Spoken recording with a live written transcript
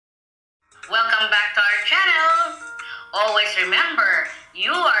Welcome back to our channel. Always remember,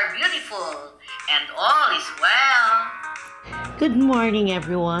 you are beautiful and all is well. Good morning,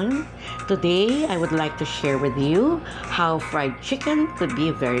 everyone. Today, I would like to share with you how fried chicken could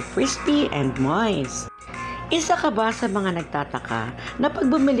be very crispy and moist. Isa ka ba sa mga nagtataka na pag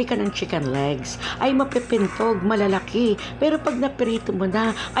bumili ka ng chicken legs ay mapipintog, malalaki, pero pag naprito mo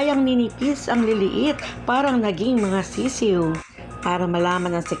na ay ang ninipis, ang liliit, parang naging mga sisiw? Para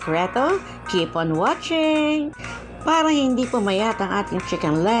malaman ang sikreto, keep on watching! Para hindi pumayat ang ating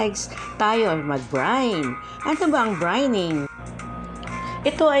chicken legs, tayo ay mag-brine. Ano ba ang brining?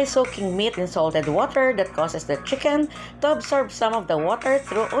 Ito ay soaking meat in salted water that causes the chicken to absorb some of the water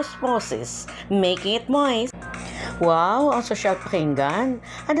through osmosis, making it moist. Wow, ang sosyal pakinggan.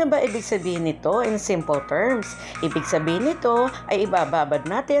 Ano ba ibig sabihin nito in simple terms? Ibig sabihin nito ay ibababad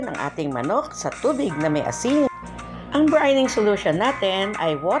natin ang ating manok sa tubig na may asin. Ang brining solution natin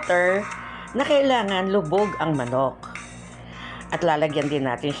ay water na kailangan lubog ang manok. At lalagyan din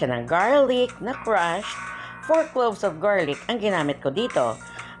natin siya ng garlic na crushed. 4 cloves of garlic ang ginamit ko dito.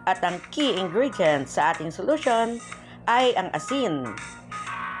 At ang key ingredient sa ating solution ay ang asin.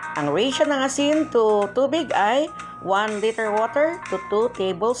 Ang ratio ng asin to tubig ay 1 liter water to 2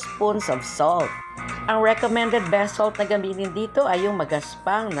 tablespoons of salt. Ang recommended best salt na gamitin dito ay yung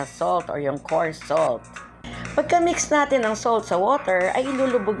magaspang na salt or yung coarse salt. Pagka-mix natin ang salt sa water, ay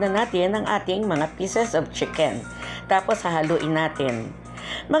ilulubog na natin ang ating mga pieces of chicken. Tapos hahaluin natin.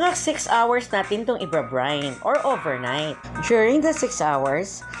 Mga 6 hours natin itong i-brine or overnight. During the 6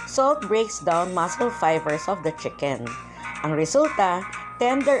 hours, salt breaks down muscle fibers of the chicken. Ang resulta,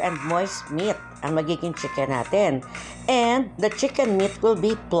 tender and moist meat ang magiging chicken natin. And the chicken meat will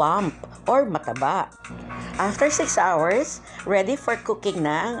be plump or mataba. After 6 hours, ready for cooking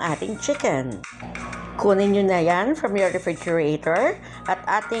na ang ating chicken. Kunin nyo na yan from your refrigerator at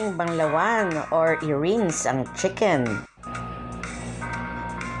ating banglawan or i-rinse ang chicken.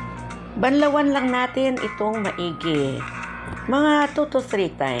 Banlawan lang natin itong maigi. Mga 2 to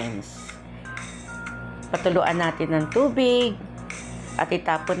 3 times. Patuluan natin ng tubig at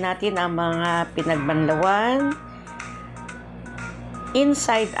itapon natin ang mga pinagbanlawan.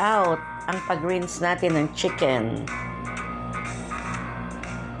 Inside out ang pag-rinse natin ng chicken.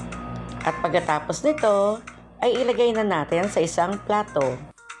 At pagkatapos nito, ay ilagay na natin sa isang plato.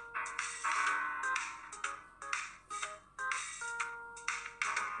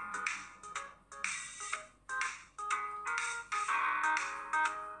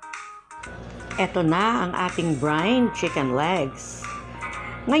 Ito na ang ating brine chicken legs.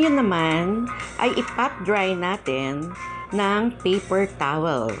 Ngayon naman, ay ipat dry natin ng paper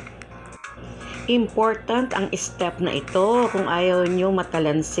towel. Important ang step na ito kung ayaw nyo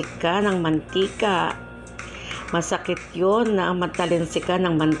matalansik ka ng mantika. Masakit yun na matalansik ka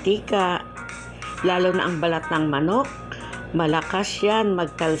ng mantika. Lalo na ang balat ng manok, malakas yan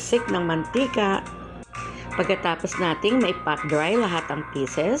magtalsik ng mantika. Pagkatapos nating maipat dry lahat ang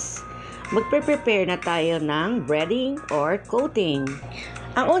pieces, magpe-prepare na tayo ng breading or coating.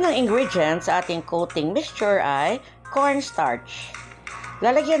 Ang unang ingredient sa ating coating mixture ay cornstarch.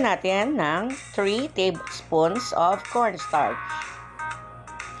 Lalagyan natin ng 3 tablespoons of cornstarch.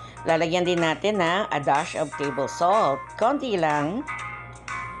 Lalagyan din natin ng a dash of table salt. Konti lang.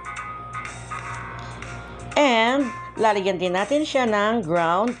 And lalagyan din natin siya ng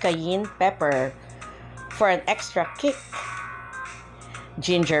ground cayenne pepper for an extra kick.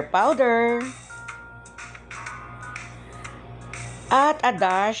 Ginger powder. At a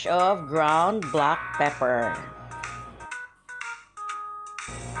dash of ground black pepper.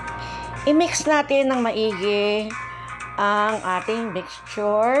 I-mix natin ng maigi ang ating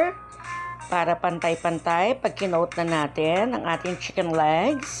mixture para pantay-pantay pag kinoat na natin ang ating chicken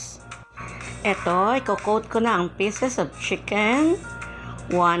legs. Ito, i-coat ko na ang pieces of chicken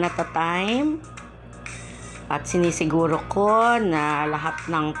one at a time. At sinisiguro ko na lahat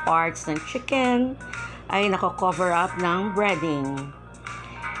ng parts ng chicken ay nako-cover up ng breading.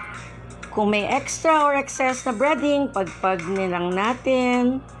 Kung may extra or excess na breading, pagpag nilang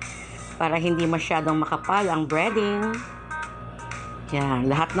natin para hindi masyadong makapal ang breading. Yan,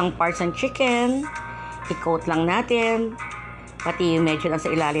 lahat ng parts ng chicken, i-coat lang natin, pati medyo lang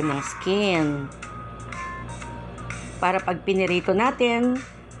sa ilalim ng skin. Para pag pinirito natin,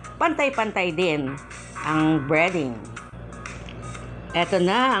 pantay-pantay din ang breading. Ito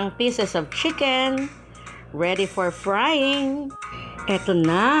na ang pieces of chicken, ready for frying. Ito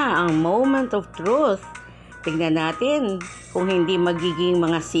na ang moment of truth. Tignan natin kung hindi magiging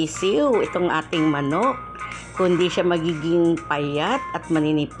mga sisiw itong ating manok, kundi siya magiging payat at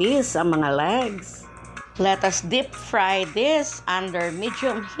maninipis ang mga legs. Let us deep fry this under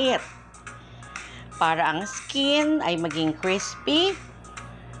medium heat. para ang skin ay maging crispy,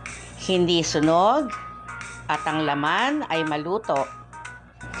 hindi sunog, at ang laman ay maluto.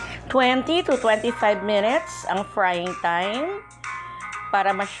 20 to 25 minutes ang frying time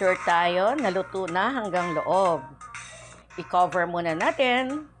para ma-sure tayo na luto na hanggang loob. I-cover muna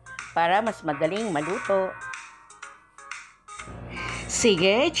natin para mas madaling maluto.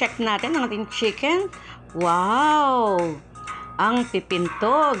 Sige, check natin ang ating chicken. Wow! Ang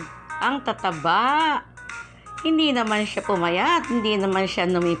pipintog, ang tataba. Hindi naman siya pumayat, hindi naman siya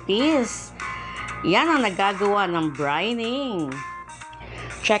numipis. Yan ang nagagawa ng brining.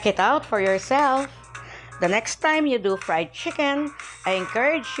 Check it out for yourself. The next time you do fried chicken, I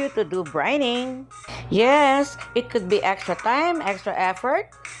encourage you to do brining. Yes, it could be extra time, extra effort,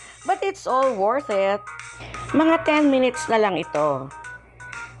 but it's all worth it. Mga 10 minutes na lang ito.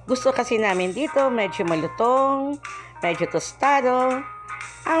 Gusto kasi namin dito medyo malutong, medyo tostado,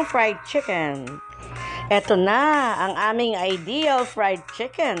 ang fried chicken. Eto na ang aming ideal fried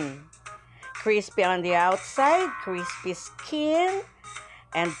chicken. Crispy on the outside, crispy skin,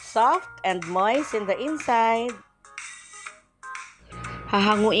 and soft and moist in the inside.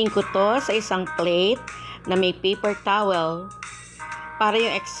 Hahanguin ko to sa isang plate na may paper towel para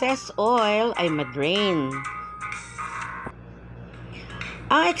yung excess oil ay madrain.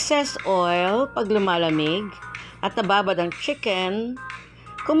 Ang excess oil, pag lumalamig at nababad ang chicken,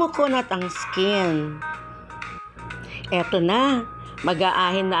 kumukunat ang skin. Eto na,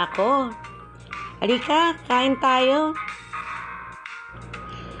 mag-aahin na ako. Halika, kain tayo.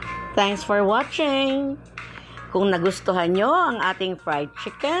 Thanks for watching. Kung nagustuhan nyo ang ating fried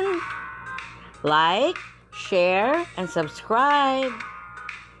chicken, like, share, and subscribe.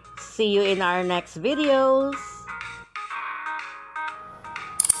 See you in our next videos.